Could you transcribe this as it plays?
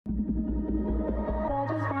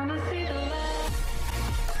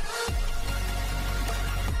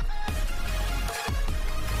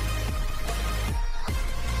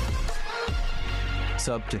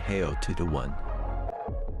Sub to hail to the one.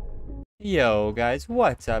 Yo guys,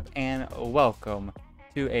 what's up and welcome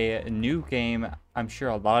to a new game. I'm sure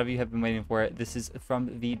a lot of you have been waiting for it. This is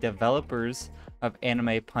from the developers of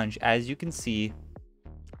Anime Punch. As you can see,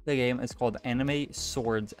 the game is called Anime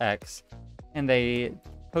Swords X, and they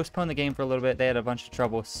postponed the game for a little bit. They had a bunch of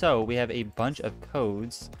trouble, so we have a bunch of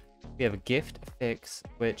codes. We have a gift fix,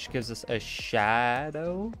 which gives us a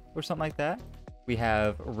shadow or something like that. We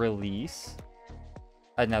have release,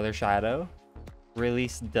 another shadow,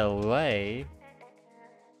 release delay,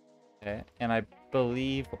 okay, and I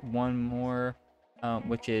believe one more,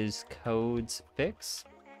 which is codes fix.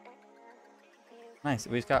 Nice.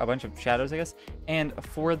 We just got a bunch of shadows, I guess. And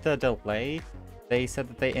for the delay, they said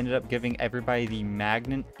that they ended up giving everybody the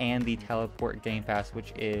magnet and the teleport game pass,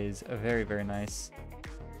 which is very, very nice.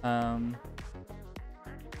 Okay,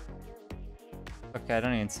 I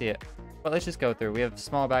don't even see it. But let's just go through. We have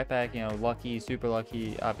small backpack, you know, lucky, super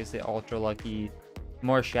lucky, obviously ultra lucky,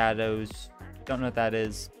 more shadows, don't know what that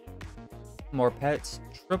is, more pets,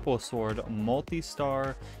 triple sword,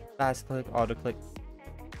 multi-star, fast click, auto click.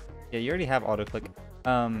 Yeah, you already have auto click.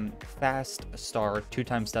 Fast star,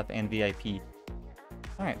 2x stuff, and VIP.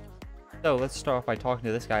 Alright, so let's start off by talking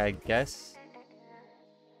to this guy, I guess.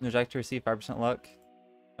 Would you like to receive 5% luck?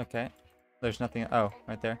 Okay, there's nothing. Oh,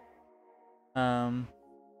 right there.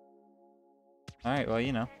 Alright, well,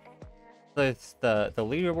 you know. So it's the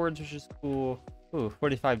leaderboards, which is cool. Ooh,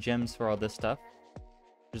 45 gems for all this stuff,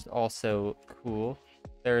 which is also cool.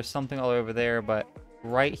 There's something all over there, but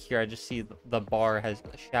right here I just see the bar has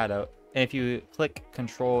a shadow. And if you click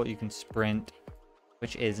control, you can sprint,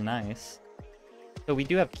 which is nice. So we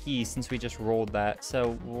do have keys since we just rolled that.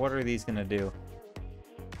 So what are these gonna do?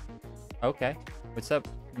 Okay. What's up,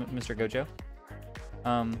 Mr. Gojo?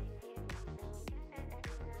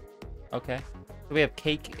 Okay. So we have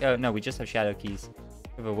cake. No, we just have shadow keys.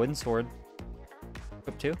 We have a wooden sword.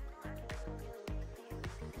 Equip 2.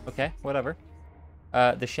 Okay, whatever.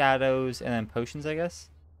 The shadows and then potions, I guess.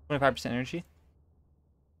 25% energy.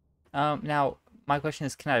 Now, my question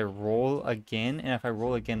is, can I roll again? And if I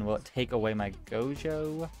roll again, will it take away my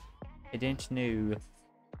Gojo? I didn't know.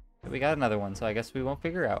 But we got another one, so I guess we won't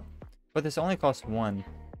figure out. But this only costs 1.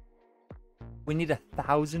 We need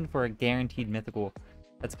 1,000 for a guaranteed mythical.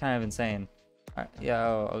 That's kind of insane. All right,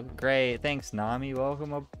 yo, great. Thanks, Nami.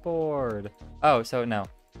 Welcome aboard. Oh, so no.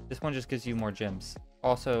 This one just gives you more gems.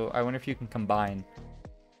 Also, I wonder if you can combine.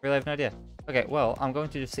 Really have no idea. Okay, well, I'm going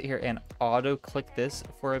to just sit here and auto-click this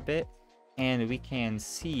for a bit, and we can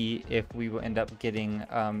see if we will end up getting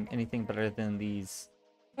anything better than these.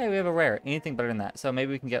 Hey, we have a rare. Anything better than that. So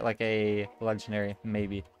maybe we can get like a legendary,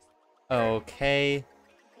 maybe. Okay.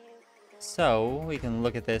 So we can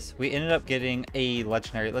look at this. We ended up getting a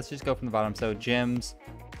legendary. Let's just go from the bottom. So gems,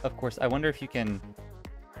 of course. I wonder if you can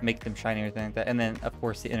make them shiny or anything like that. And then, of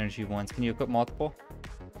course, the energy ones. Can you equip multiple?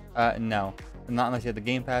 No. Not unless you have the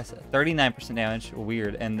game pass. 39% damage.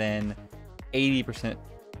 Weird. And then 80%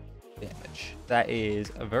 damage. That is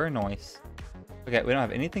very nice. Okay, we don't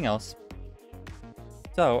have anything else.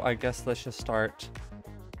 So I guess let's just start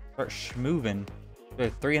schmoovin'. We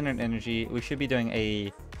have 300 energy. We should be doing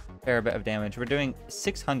a fair bit of damage. We're doing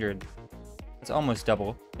 600. It's almost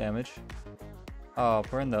double damage. Oh,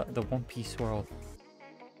 we're in the One Piece world.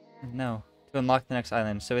 No. To unlock the next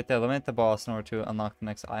island. So we have to eliminate the boss in order to unlock the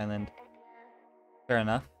next island. Fair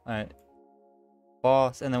enough. Alright.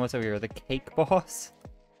 Boss. And then what's over here? The cake boss?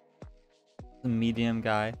 The medium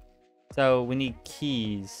guy. So we need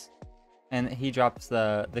keys. And he drops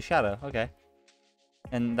the shadow. Okay.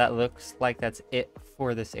 And that looks like that's it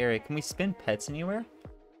for this area. Can we spin pets anywhere?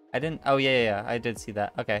 I didn't. Oh, yeah. I did see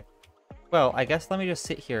that. Okay. Well, I guess let me just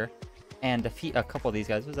sit here and defeat a couple of these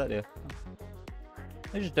guys. What does that do?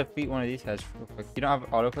 Let me just defeat one of these guys real quick. You don't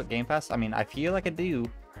have auto-click game pass? I mean, I feel like I do.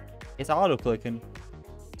 It's auto-clicking.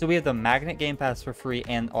 So we have the magnet game pass for free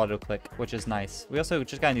and auto-click, which is nice. We also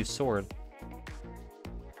just got a new sword.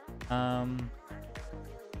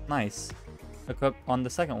 Nice. Equip on the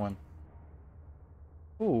second one.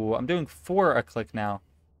 Ooh, I'm doing 4 a click now.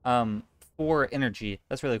 4 energy.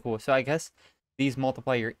 That's really cool. So I guess these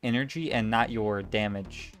multiply your energy and not your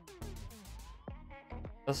damage.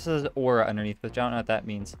 This says aura underneath, but I don't know what that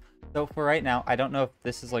means. So for right now, I don't know if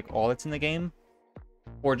this is like all that's in the game,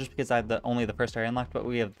 or just because I have only the first area unlocked. But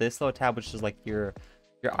we have this little tab, which is like your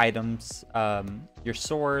items, your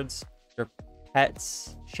swords, your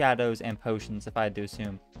pets, shadows, and potions, if I had to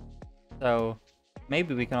assume. So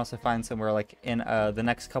maybe we can also find somewhere like in the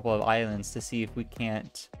next couple of islands to see if we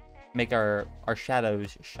can't make our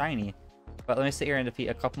shadows shiny. But let me sit here and defeat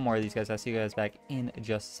a couple more of these guys. I'll see you guys back in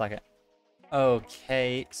just a second.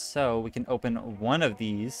 Okay, so we can open one of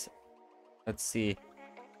these. Let's see.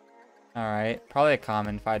 All right, probably a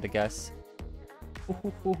common if I had to guess.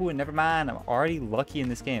 Ooh, never mind. I'm already lucky in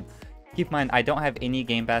this game. Keep in mind, I don't have any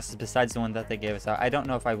game passes besides the one that they gave us out. I don't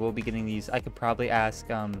know if I will be getting these. I could probably ask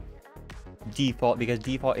Default, because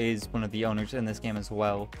Default is one of the owners in this game as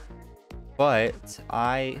well. But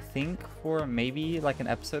I think for maybe like an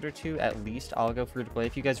episode or two at least, I'll go free to play.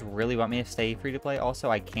 If you guys really want me to stay free to play, also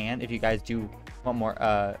I can. If you guys do want more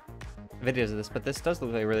videos of this, but this does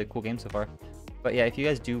look like a really cool game so far. But yeah, if you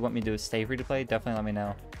guys do want me to stay free to play, definitely let me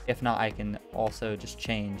know. If not, I can also just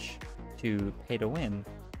change to pay to win.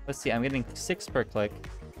 Let's see, I'm getting 6 per click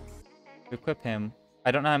to equip him.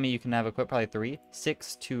 I don't know how many you can have equipped, probably 3.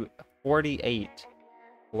 6 to 48.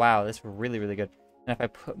 Wow, that's really, really good. And if I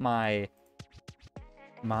put my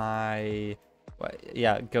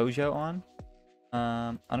Gojo on,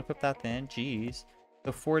 unequip that then, jeez.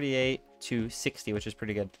 So 48 to 60, which is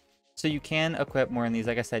pretty good. So you can equip more in these.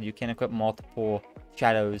 Like I said, you can equip multiple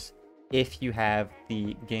shadows if you have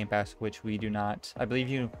the game pass, which we do not. I believe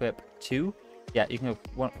you can equip 2. Yeah, you can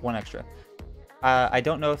equip one extra. I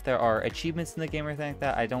don't know if there are achievements in the game or anything like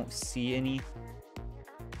that. I don't see any.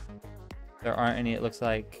 There aren't any, it looks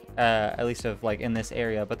like, at least of like in this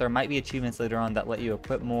area, but there might be achievements later on that let you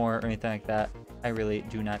equip more or anything like that. I really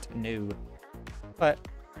do not know. But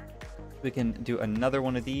we can do another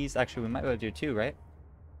one of these. Actually, we might be able to do 2, right?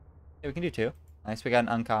 Yeah, we can do 2. Nice, we got an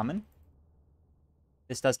uncommon.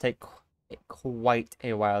 This does take quite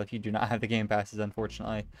a while if you do not have the game passes,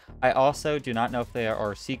 unfortunately. I also do not know if there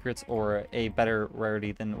are secrets or a better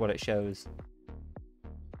rarity than what it shows.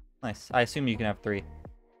 Nice. I assume you can have 3.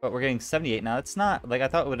 But we're getting 78 now. It's not, like, I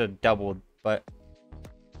thought it would have doubled, but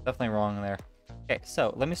definitely wrong there. Okay,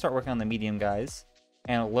 so let me start working on the medium guys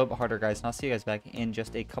and a little bit harder guys, and I'll see you guys back in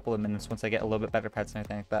just a couple of minutes once I get a little bit better pets and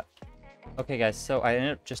everything like that. Okay, guys, so I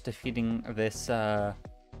ended up just defeating this, I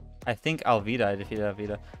think Alvida. I defeated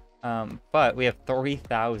Alvida. But we have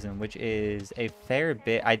 3,000, which is a fair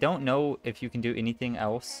bit. I don't know if you can do anything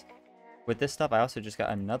else with this stuff. I also just got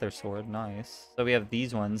another sword. Nice. So we have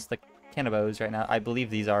these ones, the Cannabos right now. I believe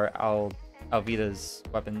these are Alvida's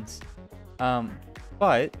weapons. But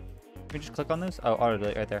let me just click on those. Oh, auto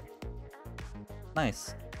delete right there.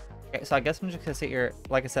 Nice. Okay, so I guess I'm just gonna sit here.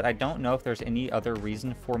 Like I said, I don't know if there's any other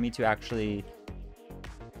reason for me to actually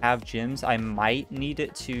have gyms. I might need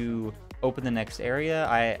it to open the next area.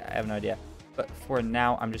 I have no idea. But for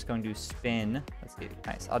now, I'm just going to spin. Let's see.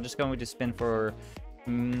 Nice. I'll just go to spin for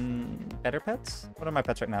better pets. What are my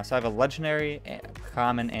pets right now? So I have a legendary,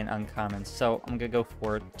 common, and uncommon. So I'm gonna go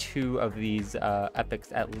for 2 of these epics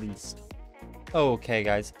at least. Okay,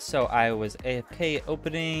 guys. So I was AFK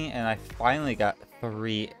opening, and I finally got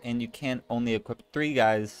 3. And you can only equip 3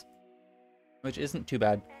 guys, which isn't too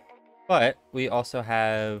bad. But we also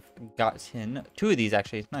have gotten 2 of these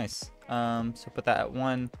actually. Nice. So put that at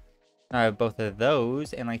 1. I have both of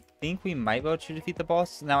those, and I think we might be able to defeat the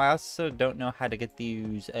boss. Now, I also don't know how to get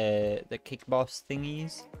these, the cake boss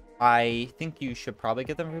thingies. I think you should probably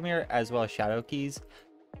get them from here, as well as shadow keys.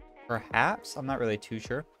 Perhaps? I'm not really too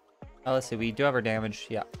sure. Let's see, we do have our damage,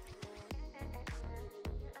 yeah.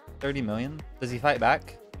 30 million? Does he fight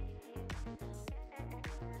back?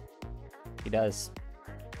 He does.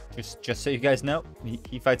 Just so you guys know,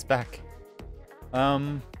 he fights back.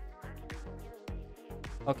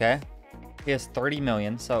 Okay. He has 30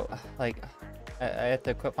 million, so, like, I have to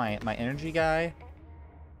equip my energy guy,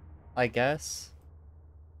 I guess.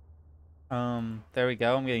 There we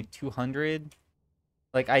go. I'm getting 200.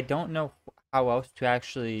 Like, I don't know how else to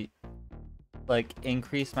actually, like,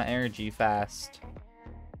 increase my energy fast.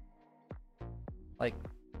 Like,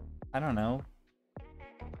 I don't know.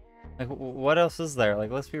 Like, what else is there? Like,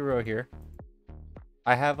 let's be real here.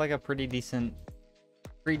 I have, like, a pretty decent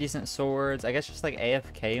swords. I guess just, like,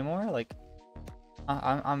 AFK more. Like,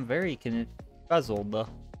 I'm very puzzled.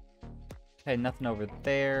 Okay, nothing over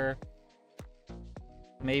there.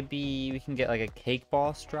 Maybe we can get, like, a cake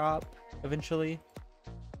boss drop eventually.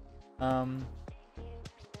 Ooh,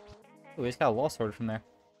 we just got a law sword from there.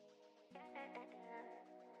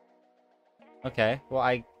 Okay, well,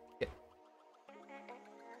 I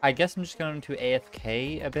guess I'm just going to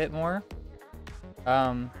AFK a bit more.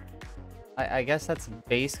 I guess that's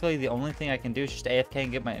basically the only thing I can do is just AFK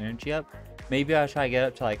and get my energy up. Maybe I'll try to get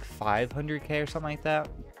up to like 500k or something like that.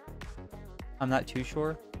 I'm not too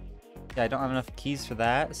sure. Yeah, I don't have enough keys for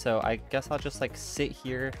that, so I guess I'll just like sit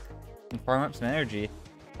here and farm up some energy.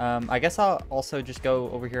 I guess I'll also just go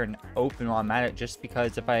over here and open while I'm at it, just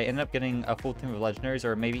because if I end up getting a full team of legendaries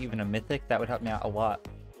or maybe even a mythic, that would help me out a lot.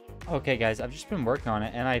 Okay guys, I've just been working on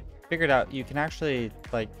it, and I figured out you can actually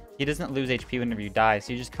like he doesn't lose HP whenever you die,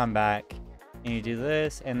 so you just come back and you do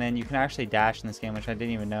this, and then you can actually dash in this game, which I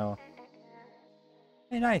didn't even know.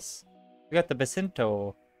 Hey, nice. We got the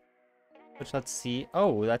Bacinto, which let's see.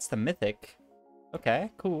 Oh, that's the mythic.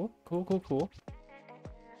 Okay, cool, cool, cool, cool.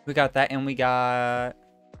 We got that, and we got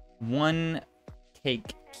one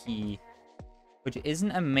cake key, which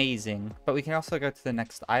isn't amazing, but we can also go to the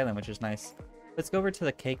next island, which is nice. Let's go over to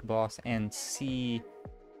the cake boss and see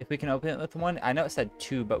if we can open it with one. I know it said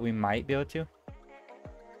 2, but we might be able to.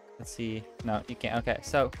 Let's see. No, you can't. Okay,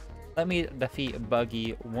 so let me defeat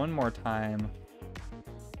Buggy one more time.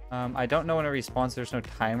 I don't know when it respawns. There's no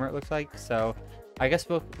timer, it looks like. So I guess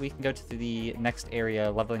we can go to the next area,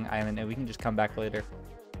 leveling island, and we can just come back later.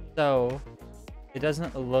 So it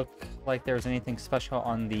doesn't look like there's anything special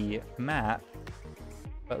on the map,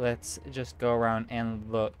 but let's just go around and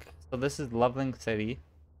look. So this is Leveling City.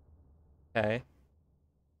 Okay.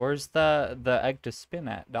 Where's the egg to spin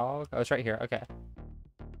at, dog? Oh, it's right here. Okay.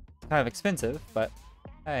 It's kind of expensive, but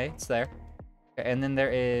hey, it's there. Okay, and then there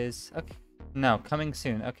is... Okay. No, coming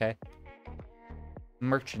soon. Okay.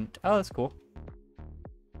 Merchant. Oh, that's cool.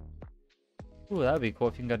 Ooh, that would be cool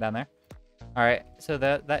if you can go down there. Alright, so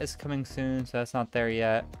that is coming soon, so that's not there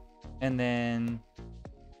yet. And then...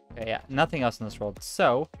 Okay, yeah, nothing else in this world.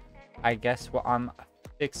 So, I guess what I'm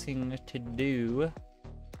fixing to do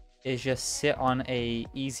is just sit on a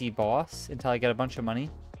easy boss until I get a bunch of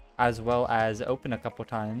money, as well as open a couple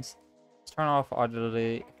times. Let's turn off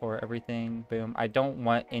auto for everything. Boom. I don't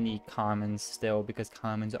want any commons still, because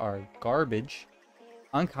commons are garbage.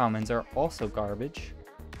 Uncommons are also garbage.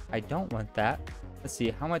 I don't want that. Let's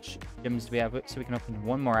see, how much gems do we have? So we can open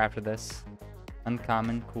one more after this.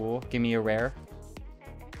 Uncommon, cool. Give me a rare.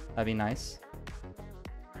 That'd be nice.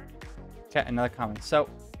 Okay, another common. So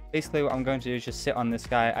basically what I'm going to do is just sit on this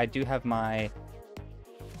guy. I do have my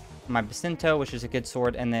Bacinto, which is a good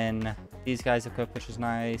sword, and then these guys equipped, which is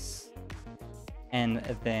nice. And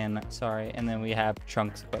then, sorry, and then we have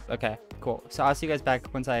Trunks equipped. Okay, cool. So I'll see you guys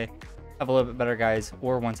back once I have a little bit better guys,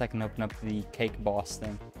 or once I can open up the cake boss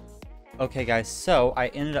thing. Okay guys, so I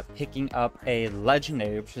ended up picking up a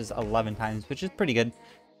legendary, which is 11 times, which is pretty good.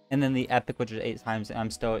 And then the epic, which is 8 times, and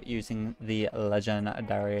I'm still using the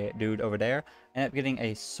legendary dude over there. I ended up getting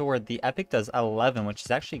a sword. The epic does 11, which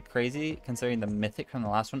is actually crazy considering the mythic from the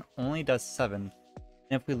last one only does 7.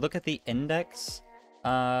 And if we look at the index,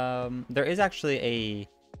 there is actually a...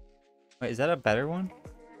 Wait, is that a better one?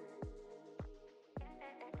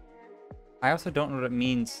 I also don't know what it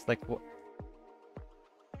means, like, what...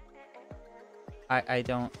 I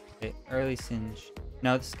don't... Okay, early singe...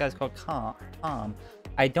 No, this guy's called Tom.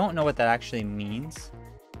 I don't know what that actually means.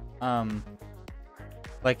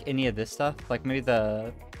 Like any of this stuff. Like maybe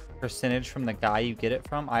the percentage from the guy you get it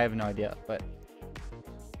from. I have no idea, but...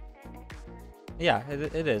 Yeah,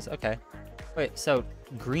 it is. Okay. Wait, so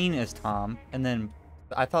green is Tom, and then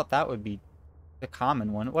I thought that would be the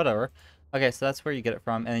common one. Whatever. Okay, so that's where you get it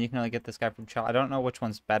from, and then you can only get this guy from Chow. I don't know which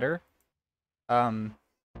one's better.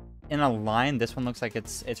 In a line, this one looks like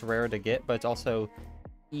it's rare to get, but it's also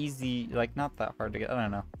easy, like not that hard to get. I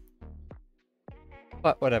don't know.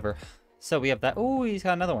 But whatever. So we have that. Oh, he's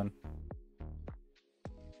got another one.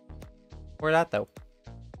 Where'd that though?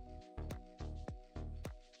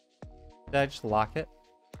 Did I just lock it?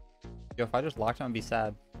 Yo, if I just locked it, I'd be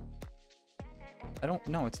sad. I don't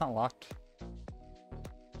know, it's not locked.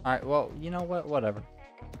 Alright, well, you know what? Whatever.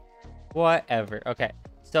 Whatever. Okay,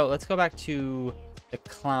 so let's go back to the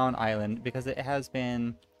Clown Island, because it has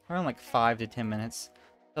been around like 5 to 10 minutes.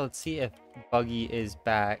 So let's see if Buggy is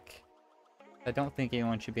back. I don't think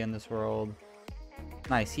anyone should be in this world.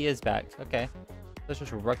 Nice, he is back. Okay. Let's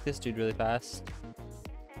just wreck this dude really fast.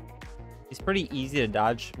 He's pretty easy to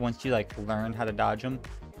dodge once you like learn how to dodge him.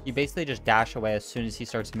 You basically just dash away as soon as he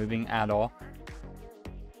starts moving at all.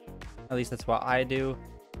 At least that's what I do.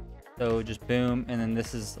 So just boom, and then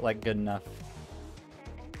this is like good enough.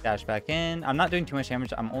 Dash back in. I'm not doing too much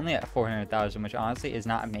damage. I'm only at 400,000, which honestly is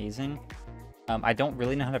not amazing. I don't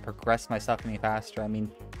really know how to progress myself any faster. I mean,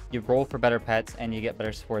 you roll for better pets and you get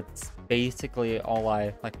better sports. Basically all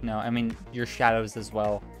I like know. I mean, your shadows as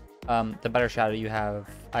well. The better shadow you have,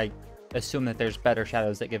 I assume that there's better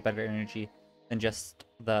shadows that give better energy than just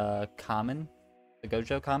the common, the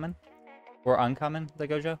Gojo common, or uncommon, the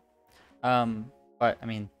Gojo. But I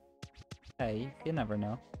mean, hey, you never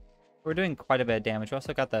know. We're doing quite a bit of damage. We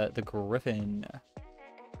also got the Griffin.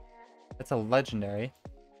 That's a legendary.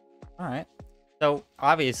 All right. So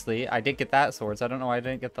obviously I did get that sword, so I don't know why I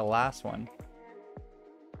didn't get the last one.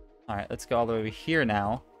 All right, let's go all the way over here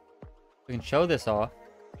now. We can show this off.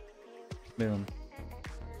 Boom.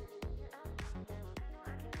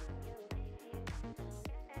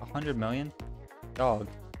 100 million? Dog.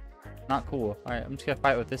 Not cool. Alright, I'm just gonna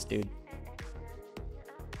fight with this dude.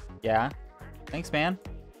 Yeah. Thanks, man.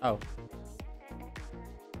 Oh.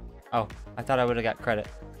 Oh, I thought I would have got credit.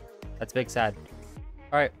 That's big sad.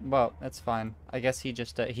 Alright, well, that's fine. I guess he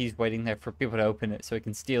just, he's waiting there for people to open it so he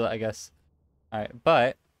can steal it, I guess. Alright,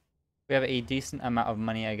 but we have a decent amount of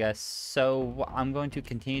money, I guess. So what I'm going to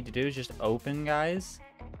continue to do is just open, guys.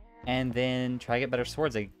 And then try to get better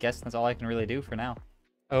swords. I guess that's all I can really do for now.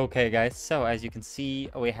 Okay, guys. So as you can see,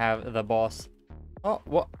 we have the boss. Oh,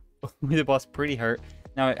 what? The boss pretty hurt.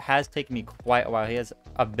 Now, it has taken me quite a while. He has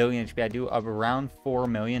a billion HP. I do around 4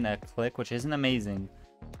 million a click, which isn't amazing.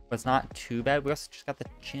 But it's not too bad. We also just got the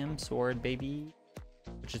gem sword, baby,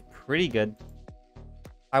 which is pretty good.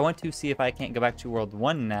 I want to see if I can't go back to World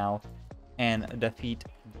 1 now and defeat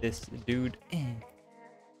this dude.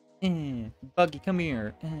 Buggy, come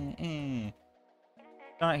here.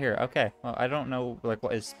 Not here. Okay. Well, I don't know like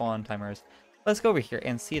what his spawn timer is. Let's go over here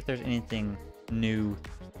and see if there's anything new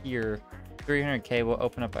here. 300k. We'll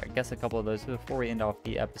open up, I guess, a couple of those before we end off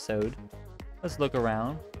the episode. Let's look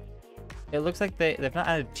around. It looks like they've not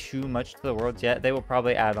added too much to the worlds yet. They will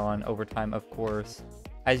probably add on over time, of course.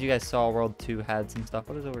 As you guys saw, World 2 had some stuff.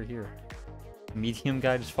 What is over here? Medium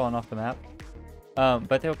guy just falling off the map.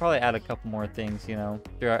 But they'll probably add a couple more things, you know,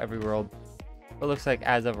 throughout every world. But it looks like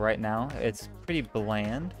as of right now, it's pretty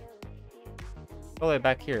bland. All the way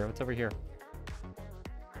back here. What's over here?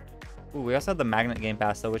 Ooh, we also have the Magnet Game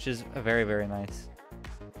Pass, though, which is very, very nice.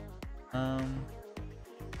 Can't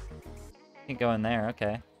go in there.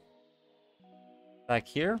 Okay. Back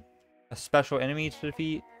here? A special enemy to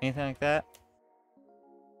defeat? Anything like that?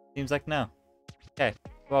 Seems like no. Okay.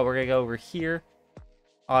 Well, we're gonna go over here.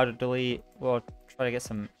 Auto delete. We'll try to get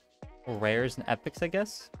some rares and epics, I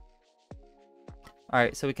guess.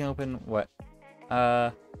 Alright, so we can open what?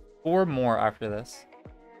 4 more after this.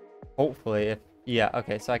 Hopefully, if yeah,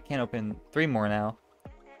 okay, so I can open 3 more now.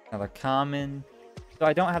 Another common. So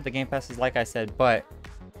I don't have the game passes like I said, but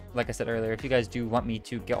like I said earlier, if you guys do want me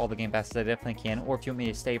to get all the game passes, I definitely can. Or if you want me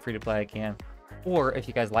to stay free to play, I can. Or if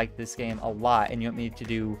you guys like this game a lot and you want me to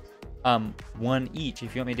do one each,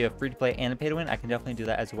 if you want me to do a free to play and a pay to win, I can definitely do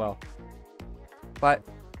that as well. But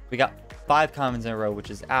we got 5 commons in a row, which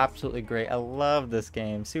is absolutely great. I love this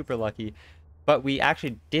game, super lucky. But we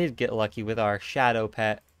actually did get lucky with our shadow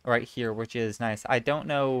pet right here, which is nice. I don't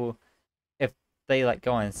know if they like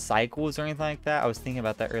go on cycles or anything like that. I was thinking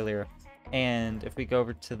about that earlier. And if we go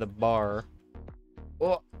over to the bar,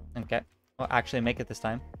 oh, okay, we'll actually make it this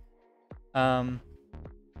time.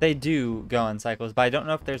 They do go on cycles, but I don't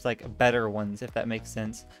know if there's like better ones, if that makes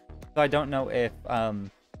sense. So I don't know if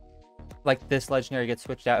like this legendary gets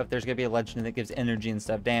switched out, if there's gonna be a legendary that gives energy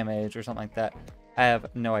instead of damage or something like that. I have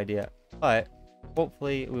no idea, but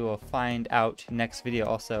hopefully we will find out next video.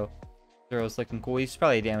 Also, Zero's looking cool. He's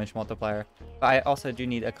probably a damage multiplier, but I also do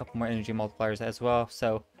need a couple more energy multipliers as well.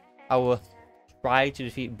 So I will try to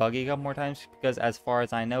defeat Buggy a couple more times, because as far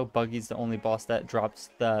as I know, Buggy's the only boss that drops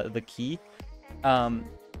the key.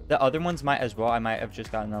 The other ones might as well. I might have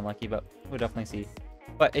just gotten unlucky, but we'll definitely see.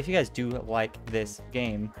 But if you guys do like this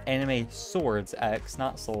game, Anime Swords X,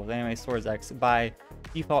 not Souls, Anime Swords X by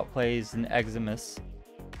Default Plays and Eximus,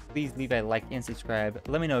 please leave a like and subscribe.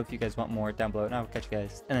 Let me know if you guys want more down below, and I will catch you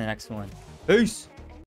guys in the next one. Peace!